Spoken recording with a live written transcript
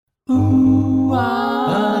Ooh,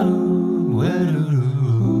 ah,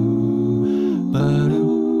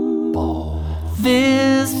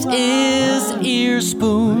 this is Ear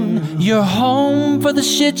Spoon, your home for the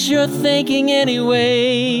shit you're thinking anyway.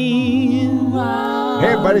 Hey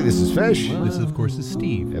everybody, this is Fish. This, of course, is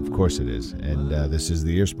Steve. Of course it is. And this is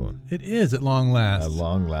the Ear Spoon. It is, at long last. At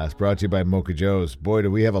long last. Brought to you by Mocha Joe's. Boy, do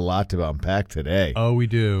we have a lot to unpack today. Oh, we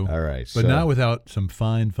do. All right. But not without some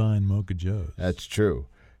fine Mocha Joe's. That's true.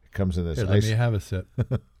 It comes in this Here, ice. let me have a sip.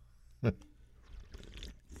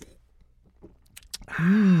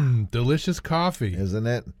 Delicious coffee. Isn't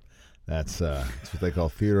it? That's what they call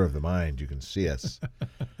theater of the mind. You can see us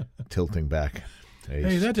tilting back.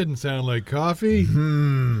 Hey, that didn't sound like coffee.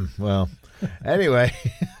 Well, anyway.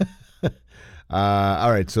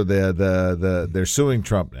 All right. So they're suing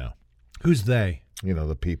Trump now. Who's they? You know,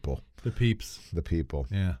 the people. The peeps. The people.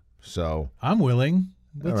 Yeah. So I'm willing.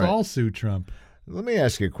 Let's All right. all sue Trump. let me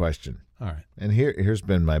ask you a question. All right. And here's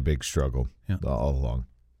been my big struggle all along.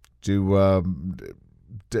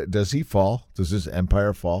 Does he fall? Does his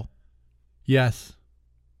empire fall? Yes.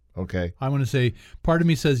 Okay. I want to say part of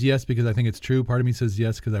me says yes because I think it's true. Part of me says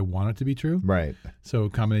yes because I want it to be true. Right. So a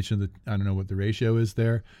combination of I don't know what the ratio is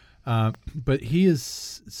there. But he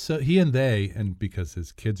and they, and because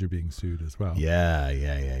his kids are being sued as well.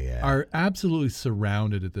 Yeah. Are absolutely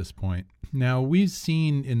surrounded at this point. Now, we've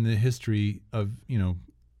seen in the history of,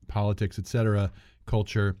 politics, et cetera,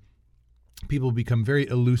 culture, people become very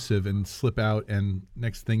elusive and slip out, and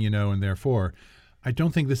next thing you know, and therefore, I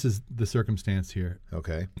don't think this is the circumstance here.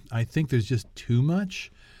 Okay. I think there's just too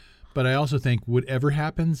much, but I also think whatever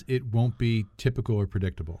happens, it won't be typical or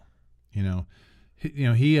predictable.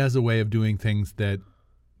 He has a way of doing things that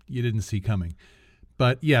you didn't see coming.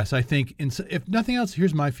 But yes, I think if nothing else,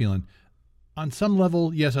 here's my feeling. On some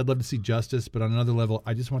level, yes, I'd love to see justice, but on another level,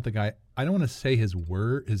 I just want the guy. I don't want to say his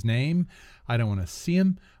name. I don't want to see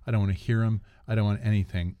him. I don't want to hear him. I don't want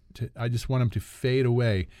anything. I just want him to fade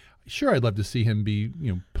away. Sure, I'd love to see him be,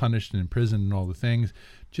 punished and imprisoned and all the things.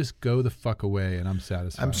 Just go the fuck away, and I'm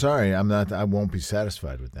satisfied. I'm sorry. I'm not. I won't be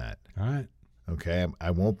satisfied with that. All right. Okay.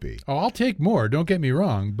 I won't be. Oh, I'll take more. Don't get me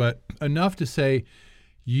wrong, but enough to say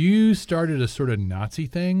you started a sort of Nazi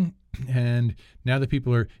thing, and now the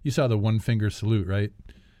people are. You saw the one finger salute, right?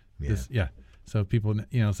 Yeah. So people,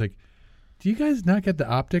 it's like, do you guys not get the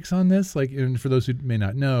optics on this? Like, and for those who may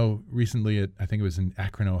not know, recently I think it was in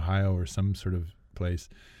Akron, Ohio, or some sort of place.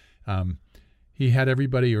 He had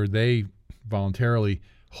everybody, or they voluntarily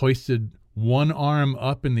hoisted one arm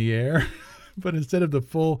up in the air, but instead of the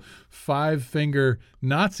full 5-finger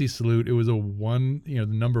Nazi salute, it was a one, the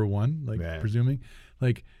number one, presuming.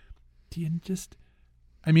 Like, do you just?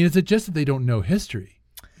 I mean, is it just that they don't know history?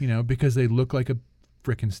 Because they look like a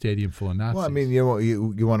frickin' stadium full of Nazis. Well, I mean, you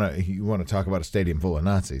want to talk about a stadium full of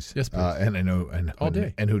Nazis? Yes, please. And I know, and all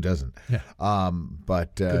day, and who doesn't? Yeah.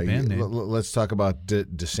 But good band name. Let's talk about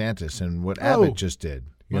DeSantis and what Abbott just did.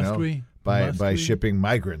 By shipping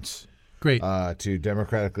migrants. Great. To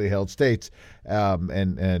democratically held states,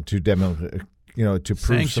 and to to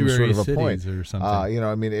prove some sort of a point or something.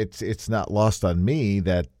 I mean, it's not lost on me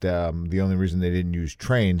that the only reason they didn't use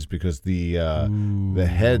trains because the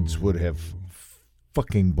heads would have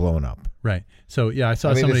fucking blown up. Right. So yeah, I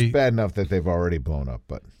saw somebody. It's bad enough that they've already blown up,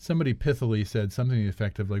 but somebody pithily said something to the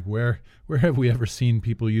effect of like, where have we ever seen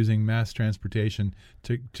people using mass transportation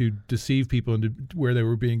to deceive people into where they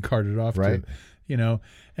were being carted off right. to,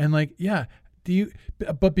 and like, yeah,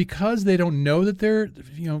 but because they don't know that they're,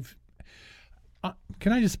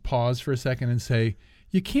 can I just pause for a second and say,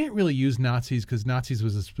 you can't really use Nazis because Nazis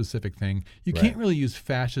was a specific thing. You can't really use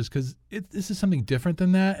fascists because this is something different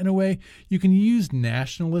than that in a way. You can use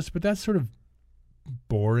nationalists, but that's sort of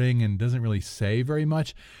boring and doesn't really say very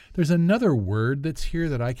much. There's another word that's here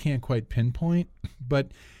that I can't quite pinpoint,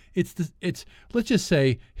 but it's let's just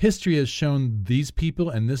say history has shown these people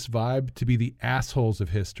and this vibe to be the assholes of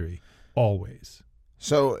history, always.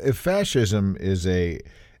 So if fascism is a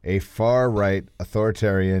far-right,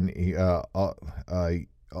 authoritarian,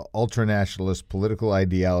 ultranationalist political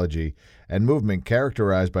ideology and movement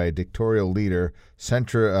characterized by a dictatorial leader,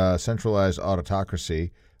 centralized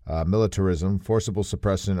autocracy, militarism, forcible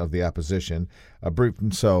suppression of the opposition.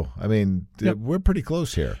 We're pretty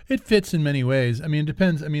close here. It fits in many ways. I mean, it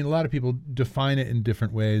depends. I mean, a lot of people define it in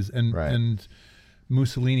different ways, and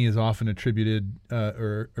Mussolini is often attributed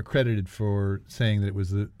or accredited for saying that it was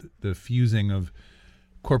the fusing of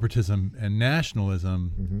corporatism and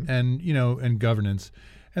nationalism and governance.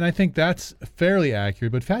 And I think that's fairly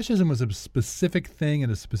accurate. But fascism was a specific thing at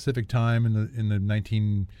a specific time in the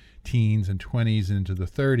 19 teens and 20s and into the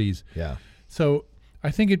 30s. Yeah. So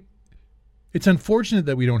I think It's unfortunate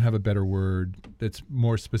that we don't have a better word that's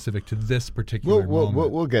more specific to this particular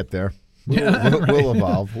moment. We'll get there. Right. We'll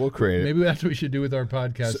evolve. We'll create it. Maybe that's what we should do with our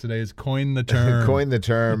podcast today is coin the term. Coin the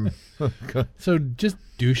term. So just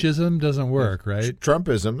doucheism doesn't work, right?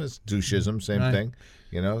 Trumpism is doucheism, same Right. thing.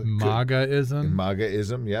 You know, MAGAism.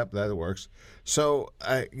 MAGAism. Yep, that works. So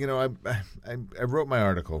I wrote my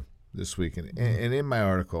article this week, and in my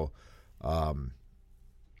article,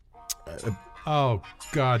 Oh,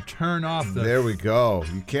 God, turn off the... there we go.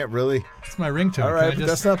 You can't really. It's my ringtone. All right, Can I but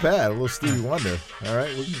that's not bad. A little Stevie Wonder. All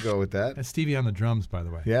right, we can go with that. That's Stevie on the drums, by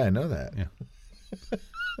the way. Yeah, I know that. Yeah.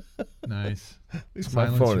 Nice. At least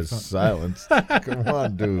Silence my phone your is phone. silenced. Come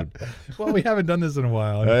on, dude. Well, we haven't done this in a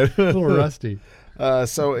while. I'm a little rusty.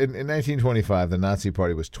 So in 1925, the Nazi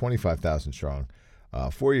Party was 25,000 strong.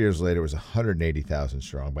 4 years later, it was 180,000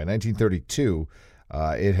 strong. By 1932,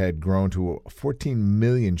 it had grown to 14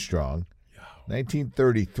 million strong.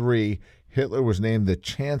 1933, Hitler was named the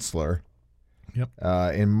Chancellor. Yep.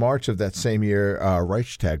 In March of that same year,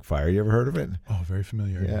 Reichstag fire. You ever heard of it? Oh, very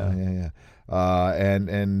familiar. Yeah.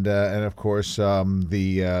 And of course,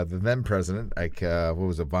 the then president, like what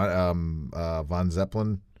was it, von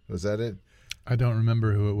Zeppelin? Was that it? I don't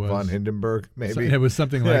remember who it was. Von Hindenburg, maybe. So, it was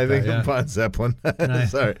something like I that. think Yeah. von Zeppelin.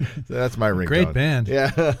 Nice. Sorry, so that's my ringtone. Great band.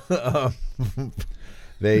 Yeah.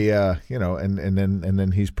 They, and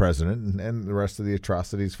then he's president, and the rest of the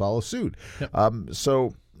atrocities follow suit. Yep.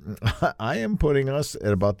 So I am putting us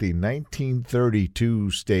at about the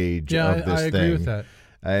 1932 stage Yeah, of this I thing. agree with that.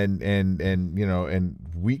 And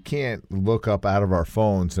we can't look up out of our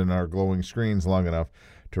phones and our glowing screens long enough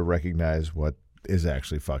to recognize what is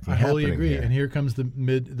actually fucking I happening wholly agree. here. And here comes the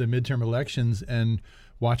midterm elections, and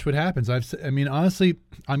watch what happens. Honestly,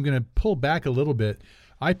 I'm going to pull back a little bit.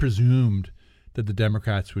 I presumed that the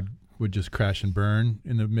Democrats would just crash and burn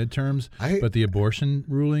in the midterms, but the abortion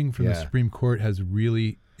ruling from the Supreme Court has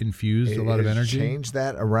really infused a lot of energy. Changed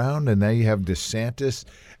that around, and now you have DeSantis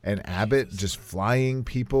and Abbott just flying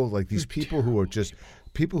people, like these people who are just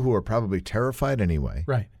people who are probably terrified anyway.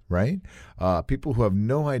 Right? People who have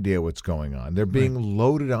no idea what's going on. They're being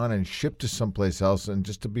loaded on and shipped to someplace else. And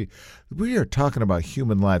we are talking about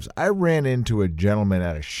human lives. I ran into a gentleman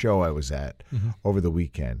at a show I was at over the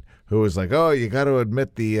weekend who was like, "Oh, you got to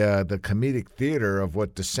admit the comedic theater of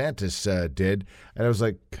what DeSantis did." And I was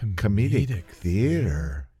like, "Comedic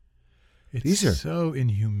theater? These are so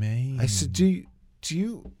inhumane." I said, "Do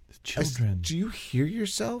you children? Do you hear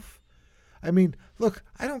yourself? I mean, look,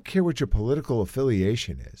 I don't care what your political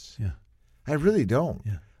affiliation is. Yeah. I really don't.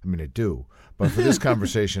 Yeah. I mean, I do. But for this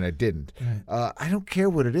conversation, I didn't. Right. I don't care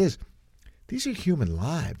what it is. These are human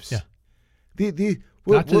lives. Yeah.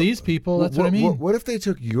 Not to these people. That's what I mean. What if they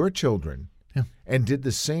took your children and did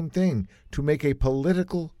the same thing to make a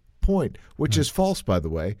political point, which is false, by the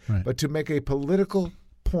way, but to make a political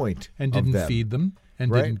point and of didn't them, feed them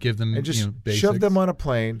and didn't give them and just basics. shove them on a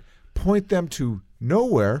plane, point them to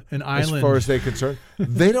nowhere An as island. far as they're concerned.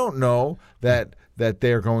 They don't know that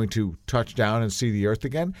they're going to touch down and see the earth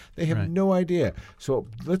again. They have no idea. So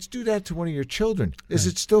let's do that to one of your children. Is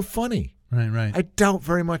it still funny? Right. I doubt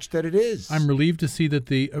very much that it is. I'm relieved to see that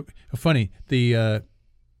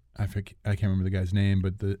I can't remember the guy's name,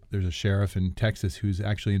 but there's a sheriff in Texas who's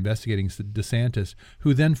actually investigating DeSantis,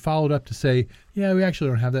 who then followed up to say, "Yeah, we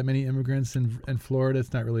actually don't have that many immigrants in Florida.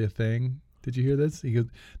 It's not really a thing." Did you hear this? He goes,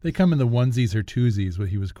 "They come in the onesies or twosies," what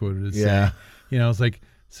he was quoted as saying. It's like,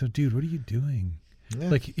 so dude, what are you doing? Yeah.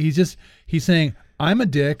 Like he's saying, "I'm a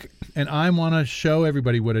dick and I want to show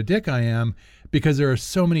everybody what a dick I am because there are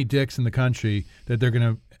so many dicks in the country that they're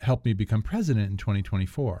going to help me become president in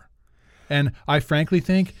 2024. And I frankly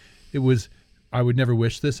think I would never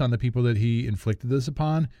wish this on the people that he inflicted this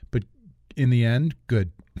upon, but in the end,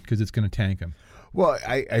 good, because it's going to tank him. Well,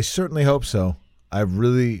 I certainly hope so. I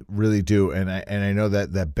really, really do, and I know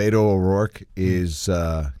that Beto O'Rourke is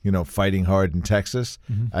fighting hard in Texas.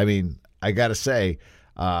 I mean, I got to say,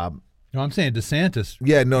 no, I'm saying DeSantis.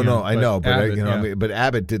 Yeah, I know, but Abbott, but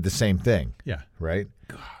Abbott did the same thing. Yeah, right.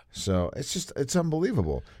 God. So it's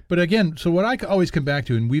unbelievable. But again, so what I always come back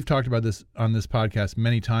to, and we've talked about this on this podcast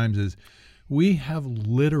many times, is we have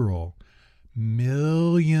literal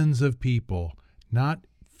millions of people, not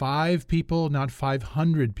 5 people, not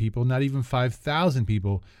 500 people, not even 5,000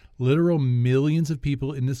 people, literal millions of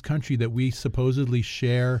people in this country that we supposedly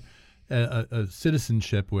share a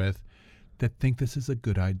citizenship with that think this is a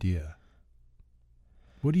good idea.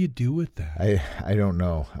 What do you do with that? I don't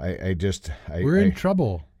know. We're in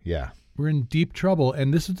trouble. Yeah. We're in deep trouble.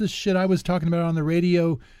 And this is the shit I was talking about on the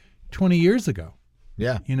radio 20 years ago.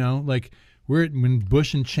 Yeah. when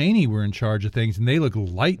Bush and Cheney were in charge of things, and they look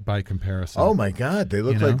light by comparison. Oh my God, they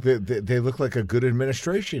look like they look like a good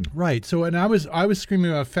administration. Right. So, and I was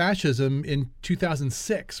screaming about fascism in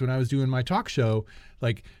 2006 when I was doing my talk show.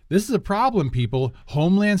 Like, this is a problem, people.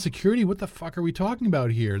 Homeland Security, what the fuck are we talking about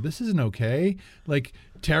here? This isn't okay. Like,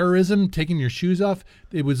 terrorism, taking your shoes off.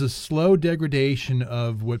 It was a slow degradation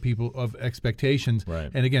of of expectations. Right.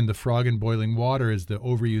 And again, the frog in boiling water is the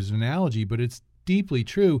overused analogy, but it's deeply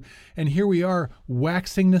true. And here we are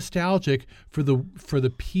waxing nostalgic for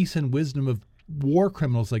the peace and wisdom of war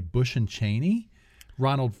criminals like Bush and Cheney.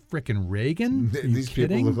 Ronald frickin' Reagan? These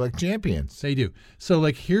kidding? people look like champions. They do. So,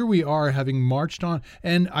 like, here we are having marched on,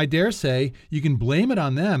 and I dare say you can blame it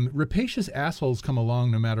on them. Rapacious assholes come along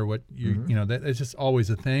no matter what you that's just always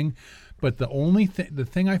a thing. But the only the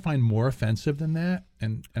thing I find more offensive than that,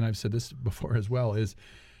 and I've said this before as well, is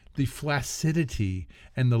the flaccidity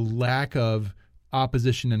and the lack of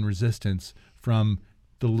opposition and resistance from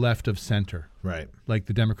the left of center. Right. Like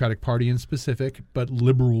the Democratic Party in specific, but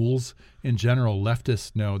liberals in general.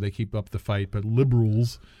 Leftists, no, they keep up the fight, but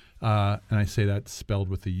liberals, and I say that spelled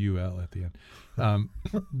with the UL at the end,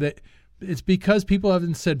 it's because people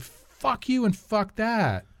haven't said, fuck you and fuck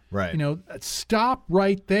that. Right. Stop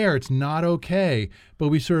right there. It's not okay. But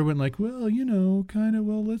we sort of went like, well, we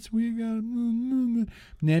got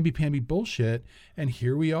namby-pamby bullshit. And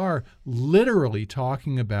here we are literally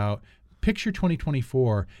talking about picture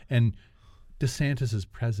 2024 and DeSantis is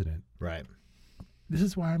president. Right. This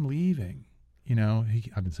is why I'm leaving.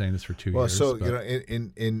 I've been saying this for 2 years. Well, so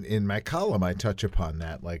in my column, I touch upon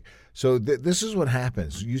that. Like, so this is what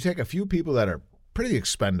happens. You take a few people that are pretty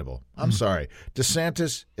expendable. I'm sorry,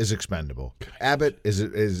 DeSantis is expendable. Abbott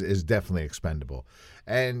is definitely expendable.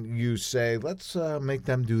 And you say, let's make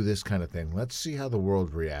them do this kind of thing. Let's see how the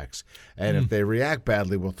world reacts. And if they react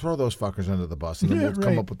badly, we'll throw those fuckers under the bus, and then we'll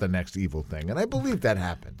come up with the next evil thing. And I believe that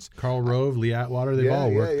happens. Karl Rove, Lee Atwater, they've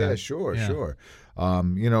all worked that. Sure.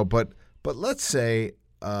 But let's say,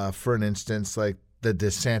 for an instance, like the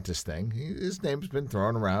DeSantis thing, his name's been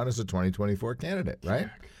thrown around as a 2024 candidate, right?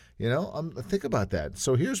 Think about that.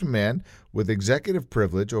 So here's a man with executive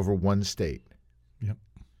privilege over one state. Yep.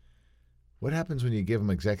 What happens when you give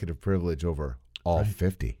him executive privilege over all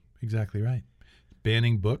 50? Exactly right.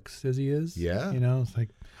 Banning books as he is. Yeah. It's like.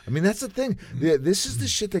 I mean, that's the thing. This is the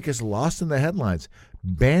shit that gets lost in the headlines.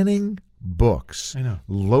 Banning books. I know.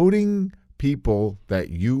 Loading people that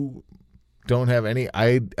you don't have any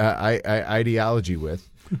ideology with.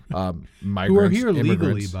 Migrants, who are here immigrants.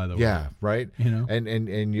 Legally, by the way. Yeah, right.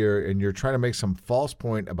 And you're trying to make some false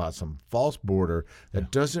point about some false border that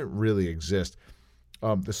doesn't really exist.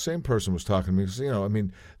 The same person was talking to me because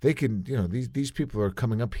they can these people are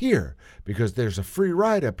coming up here because there's a free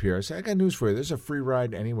ride up here. I said, I got news for you. There's a free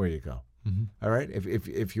ride anywhere you go. Mm-hmm. All right,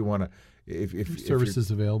 if you want to. If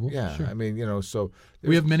services available. Yeah, sure. So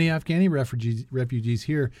we have many Afghani refugees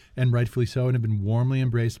here, and rightfully so, and have been warmly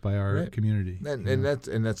embraced by our community. And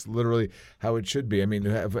that's literally how it should be. I mean,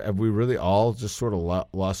 have we really all just sort of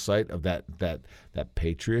lost sight of that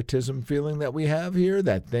patriotism feeling that we have here?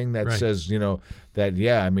 That thing that says, that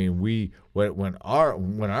when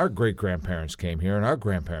our great grandparents came here and our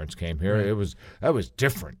grandparents came here, that was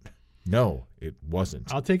different. No, it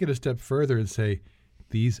wasn't. I'll take it a step further and say,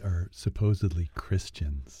 these are supposedly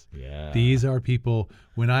Christians. Yeah. These are people.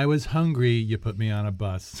 When I was hungry, you put me on a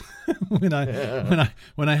bus. when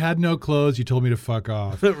I had no clothes, you told me to fuck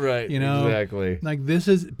off. Right. Exactly. Like, this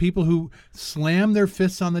is people who slam their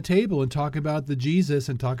fists on the table and talk about the Jesus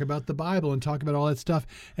and talk about the Bible and talk about all that stuff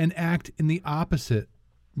and act in the opposite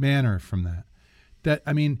manner from that. The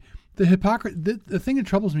thing that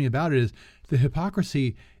troubles me about it is the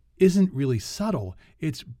hypocrisy isn't really subtle.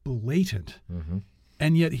 It's blatant. Mm-hmm.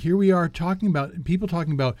 And yet here we are talking about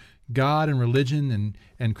God and religion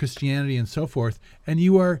and Christianity and so forth. And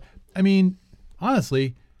you are,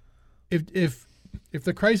 honestly, if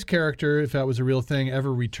the Christ character, if that was a real thing,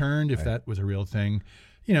 ever returned, if that was a real thing,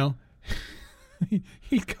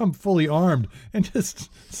 he'd come fully armed and just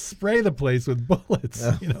spray the place with bullets,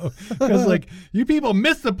 because you people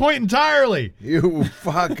missed the point entirely. You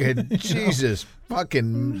fucking Jesus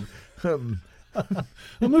fucking.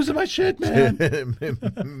 I'm losing my shit, man.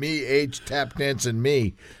 Me, H, tap dancing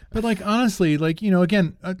me. But honestly,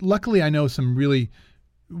 again, luckily I know some really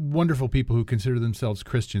wonderful people who consider themselves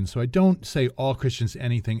Christians. So I don't say all Christians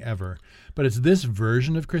anything ever, but it's this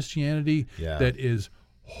version of Christianity that is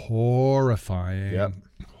horrifying. Yep.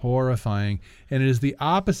 Horrifying. And it is the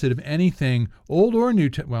opposite of anything Old or New.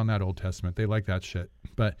 Well, not Old Testament. They like that shit.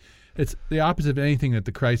 But it's the opposite of anything that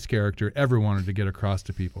the Christ character ever wanted to get across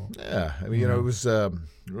to people. Yeah, I mean, it was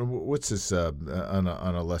what's this on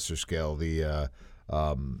a lesser scale? The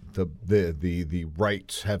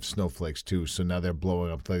rights have snowflakes too, so now they're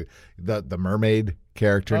blowing up the mermaid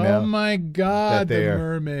character now. Oh my God, the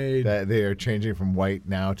mermaid! That they are changing from white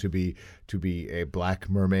now to be a black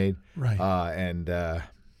mermaid, right? And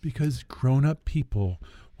because grown-up people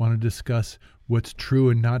want to discuss what's true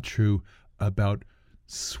and not true about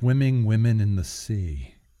swimming women in the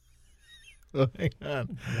sea. Oh, hang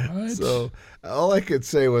on. What? So all I could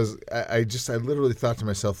say was I literally thought to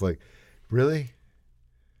myself, like, really?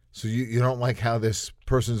 So you don't like how this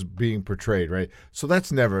person's being portrayed, right? So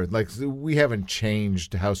that's never, like, we haven't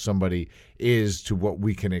changed how somebody is to what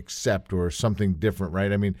we can accept or something different,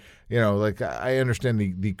 right? I mean, like, I understand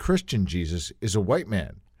the Christian Jesus is a white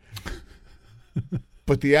man.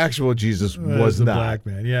 But the actual Jesus was a not. Black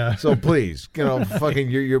man, yeah. So please, fucking,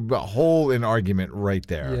 you're a whole in argument right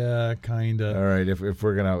there. Yeah, kinda. All right, if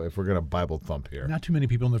we're gonna Bible thump here, not too many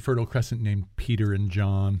people in the Fertile Crescent named Peter and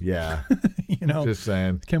John. Yeah, just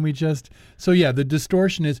saying. Can we just? So yeah, the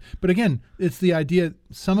distortion is. But again, it's the idea.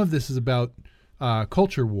 Some of this is about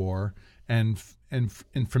culture war and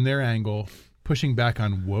from their angle, pushing back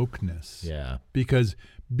on wokeness. Yeah, because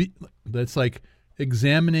that's like.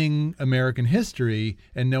 Examining American history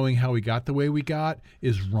and knowing how we got the way we got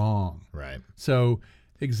is wrong. Right. So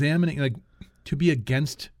examining, like, to be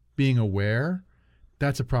against being aware,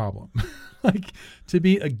 that's a problem. Like, to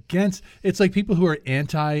be against, it's like people who are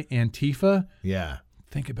anti-Antifa. Yeah.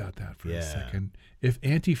 Think about that for a second. If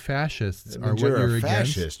anti-fascists are what you're against.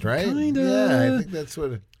 Fascist, right? Kinda. Yeah, I think that's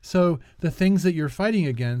what. So the things that you're fighting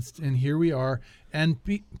against, and here we are, and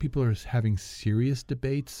people are having serious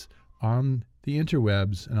debates on the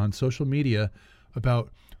interwebs and on social media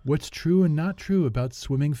about what's true and not true about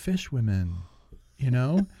swimming fish women.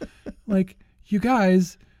 Like, you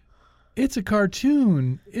guys, it's a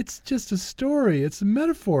cartoon. It's just a story. It's a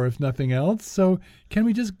metaphor, if nothing else. So can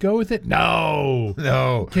we just go with it? No.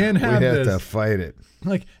 Can't have this. We have to fight it.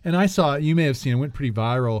 Like, and I saw, you may have seen it, went pretty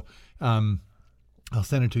viral. I'll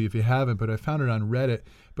send it to you if you haven't, but I found it on Reddit.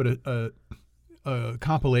 But a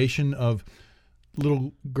compilation of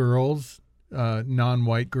little girls,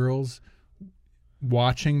 non-white girls,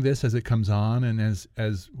 watching this as it comes on, and as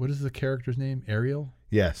what is the character's name? Ariel?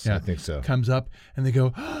 Yes, yeah, I think so. Comes up and they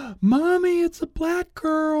go, oh, "Mommy, it's a black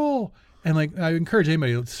girl!" And like, I encourage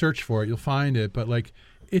anybody to search for it; you'll find it. But like,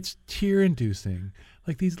 it's tear-inducing.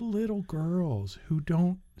 Like, these little girls who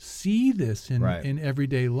don't see this in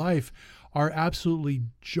everyday life are absolutely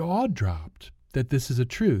jaw-dropped that this is a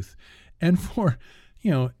truth, and for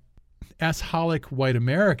assholic white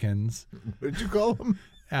Americans. What did you call them?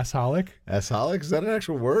 Assholic. Assholic? Is that an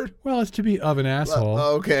actual word? Well, it's to be of an asshole.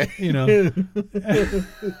 Okay.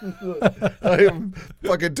 I'm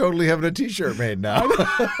fucking totally having a T-shirt made now.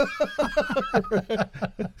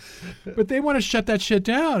 But they want to shut that shit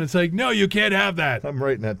down. It's like, no, you can't have that. I'm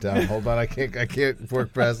writing that down. Hold on, I can't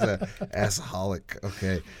work past that. Assholic.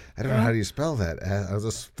 Okay. I don't know how do you spell that. I was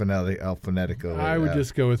just phonetical. I would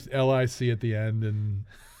just go with LIC at the end and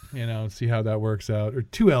see how that works out, or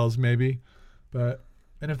 2 L's maybe,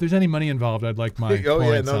 and if there's any money involved, I'd like my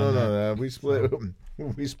points. Yeah, no. We split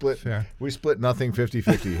nothing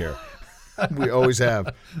 50-50 here. We always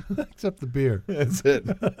have, except the beer. That's it.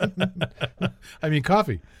 I mean,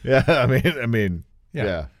 coffee. Yeah, I mean,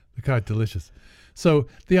 yeah. God, delicious. So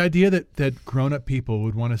the idea that grown-up people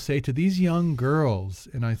would want to say to these young girls,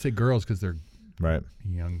 and I say girls because they're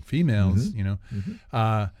young females,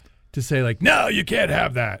 to say, like, no, you can't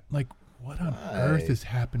have that. Like, what on earth is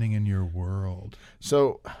happening in your world?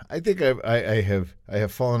 So I think I have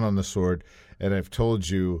fallen on the sword, and I've told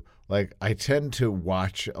you, like, I tend to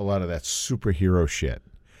watch a lot of that superhero shit.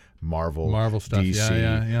 Marvel stuff,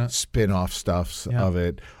 DC, spin-off stuffs of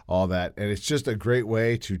it, all that. And it's just a great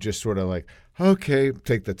way to just sort of like, okay,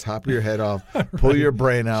 take the top of your head off, pull your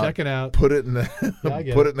brain out, check it out, put it in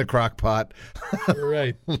the crock pot.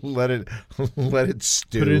 Right. let it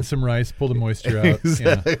stew. Put it in some rice, pull the moisture out.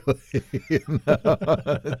 Exactly.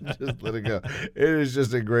 Just let it go. It is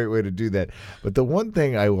just a great way to do that. But the one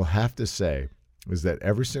thing I will have to say is that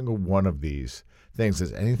every single one of these things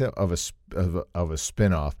is anything of a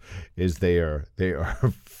spin-off is they are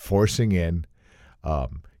forcing in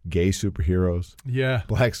gay superheroes,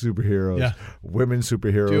 black superheroes, women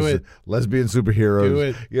superheroes, lesbian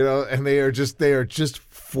superheroes, and they are just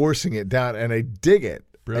forcing it down, and I dig it.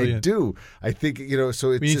 Brilliant. I do. I think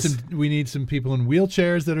so. It's we need some people in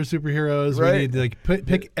wheelchairs that are superheroes. Right. We need to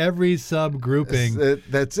pick every subgrouping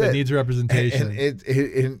that needs representation.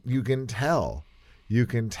 And you can tell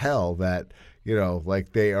that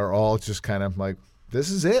like they are all just kind of like, this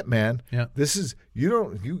is it, man. Yeah. This is you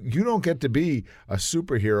don't get to be a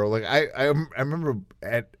superhero. Like I remember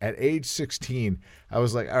at age 16, I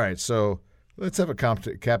was like, all right, so let's have a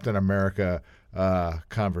Captain America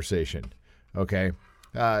conversation, okay?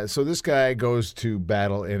 So this guy goes to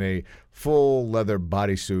battle in a full leather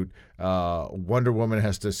bodysuit. Wonder Woman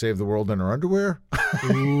has to save the world in her underwear.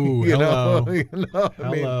 Ooh, hello. I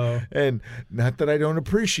mean, and not that I don't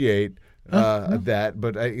appreciate that,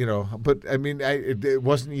 but it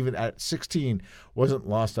wasn't even at 16. Wasn't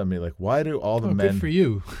lost on me. Like, why do all the men? Good for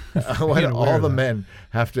you. Why do all the men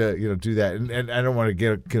have to do that? And I don't want to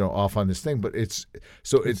get off on this thing, but it's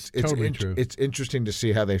totally true. It's interesting to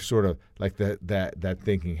see how they've sort of like that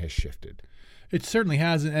thinking has shifted. It certainly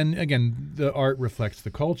has, and again, the art reflects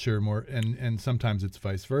the culture more, and sometimes it's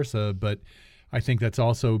vice versa. But I think that's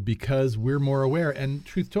also because we're more aware. And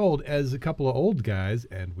truth told, as a couple of old guys,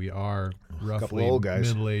 and we are roughly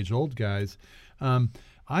middle-aged old guys, I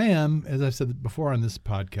am, as I've said before on this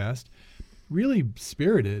podcast, really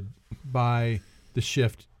spirited by the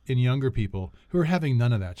shift in younger people who are having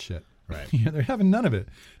none of that shit. Right. They're having none of it.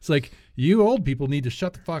 It's like, you old people need to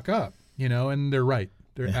shut the fuck up, and they're right.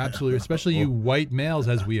 They're absolutely, especially you white males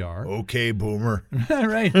as we are. Okay, boomer.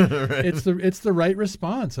 Right. It's the right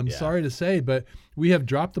response. I'm sorry to say, but we have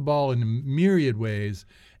dropped the ball in myriad ways,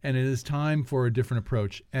 and it is time for a different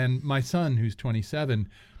approach. And my son, who's 27,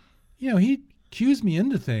 he cues me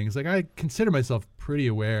into things. Like, I consider myself pretty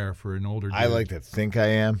aware for an older dude. I like to think I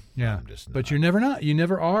am. Yeah. I'm just not. But you're never not. You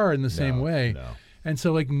never are in the same way. No. And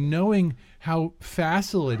so, like, knowing how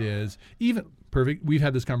facile it is, even perfect. We've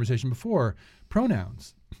had this conversation before.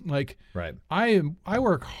 Pronouns. Like, right. I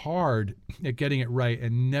work hard at getting it right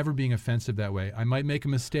and never being offensive that way. I might make a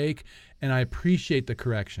mistake, and I appreciate the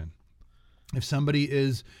correction. If somebody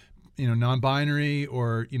is, non-binary,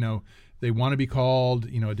 or they want to be called,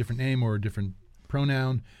 a different name or a different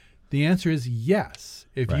pronoun, the answer is yes.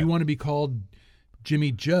 If you want to be called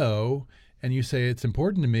Jimmy Joe and you say it's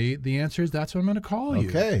important to me, the answer is that's what I'm going to call you.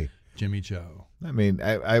 Okay. Jimmy Joe. I mean,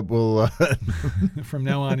 I will. From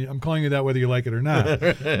now on, I'm calling you that whether you like it or not.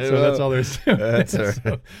 So that's all there's to it. That's all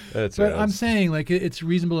right. But I'm saying, like, it's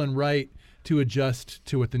reasonable and right to adjust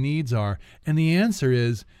to what the needs are. And the answer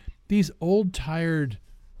is these old, tired,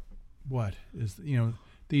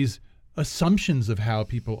 these assumptions of how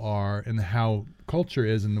people are and how culture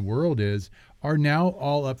is and the world is are now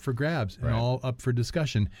all up for grabs and all up for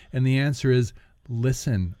discussion. And the answer is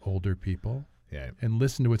listen, older people. Yeah. And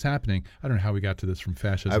listen to what's happening. I don't know how we got to this from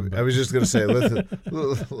fascism. I was just going to say,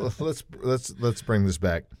 let's bring this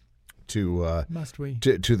back to must we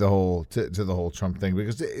to the whole Trump thing,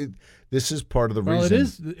 because this is part of the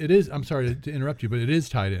reason. It is. I'm sorry to interrupt you, but it is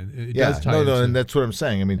tied in. It does tie in. And that's what I'm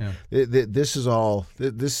saying. I mean, this is all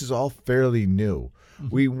fairly new.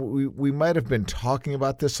 Mm-hmm. We might have been talking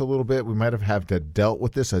about this a little bit. We might have dealt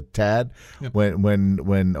with this a tad when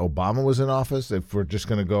Obama was in office. If we're just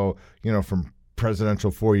going to go, from presidential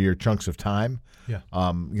 4-year chunks of time,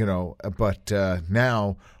 but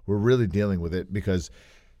now we're really dealing with it because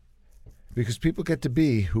people get to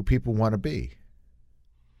be who people want to be,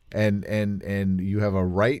 and you have a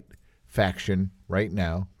right faction right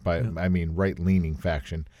now, I mean right-leaning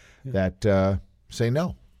faction that say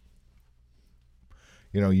no.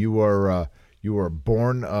 You are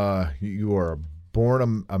born a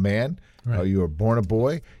man. Right. You are born a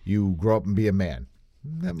boy. You grow up and be a man.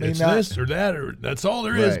 It's this or that, or that's all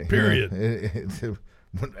there is. Period.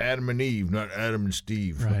 Adam and Eve, not Adam and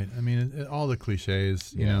Steve. Right. I mean, all the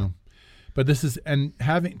cliches, you know. But this is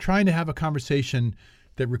trying to have a conversation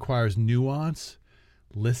that requires nuance,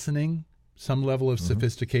 listening, some level of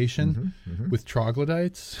sophistication with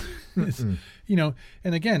troglodytes. And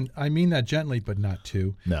again, I mean that gently, but not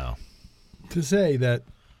too. No. To say that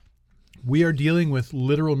we are dealing with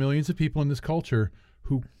literal millions of people in this culture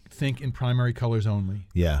who think in primary colors only.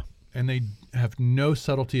 Yeah. And they have no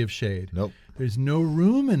subtlety of shade. Nope. There's no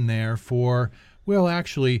room in there for, well,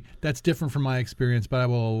 actually, that's different from my experience, but I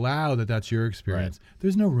will allow that that's your experience. Right.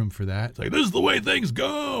 There's no room for that. It's like, this is the way things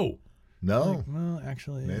go. No. Like, well,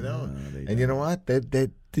 actually, they don't. They and you know what? They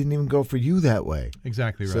didn't even go for you that way.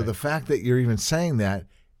 Exactly right. So the fact that you're even saying that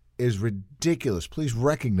is ridiculous. Please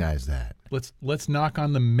recognize that. Let's knock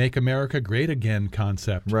on the "Make America Great Again"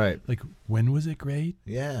 concept. Right. Like, when was it great?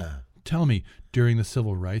 Yeah. Tell me, during the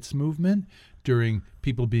civil rights movement, during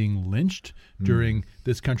people being lynched, during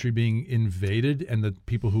this country being invaded and the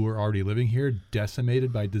people who were already living here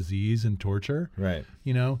decimated by disease and torture. Right.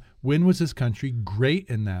 When was this country great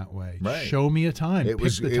in that way? Right. Show me a time. It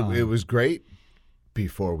was great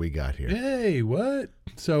before we got here. Hey, what?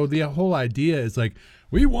 So the whole idea is like,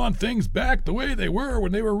 We want things back the way they were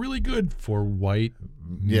when they were really good for white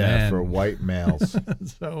men. For white males.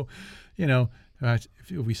 So, if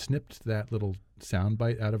we snipped that little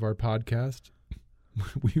soundbite out of our podcast,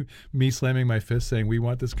 me slamming my fist saying we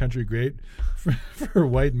want this country great for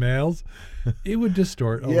white males, it would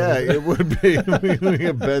distort. It would be. We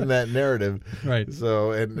could bend that narrative, right?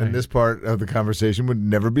 So, and this part of the conversation would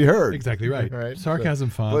never be heard. Exactly right. Right. Sarcasm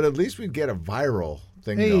font. But at least we'd get a viral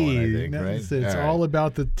thing going. I think. Right. It's all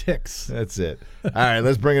about the ticks. That's it. All right,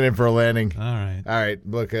 let's bring it in for a landing. All right.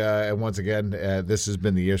 Look, and once again, this has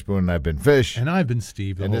been the Earspoon, and I've been Fish, and I've been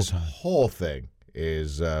Steve. The and whole this time. whole thing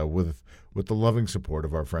is with the loving support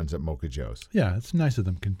of our friends at Mocha Joe's. Yeah, it's nice of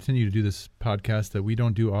them. Continue to do this podcast that we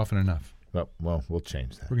don't do often enough. Well, we'll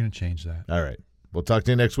change that. We're going to change that. All right. We'll talk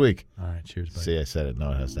to you next week. All right. Cheers, buddy. See, I said it.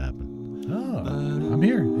 No, it has to happen. Oh, I'm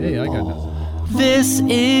here. Hey, I got nothing. This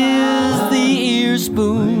is the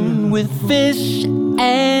Earspoon with Fish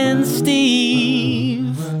and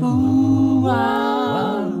Steve. Ooh,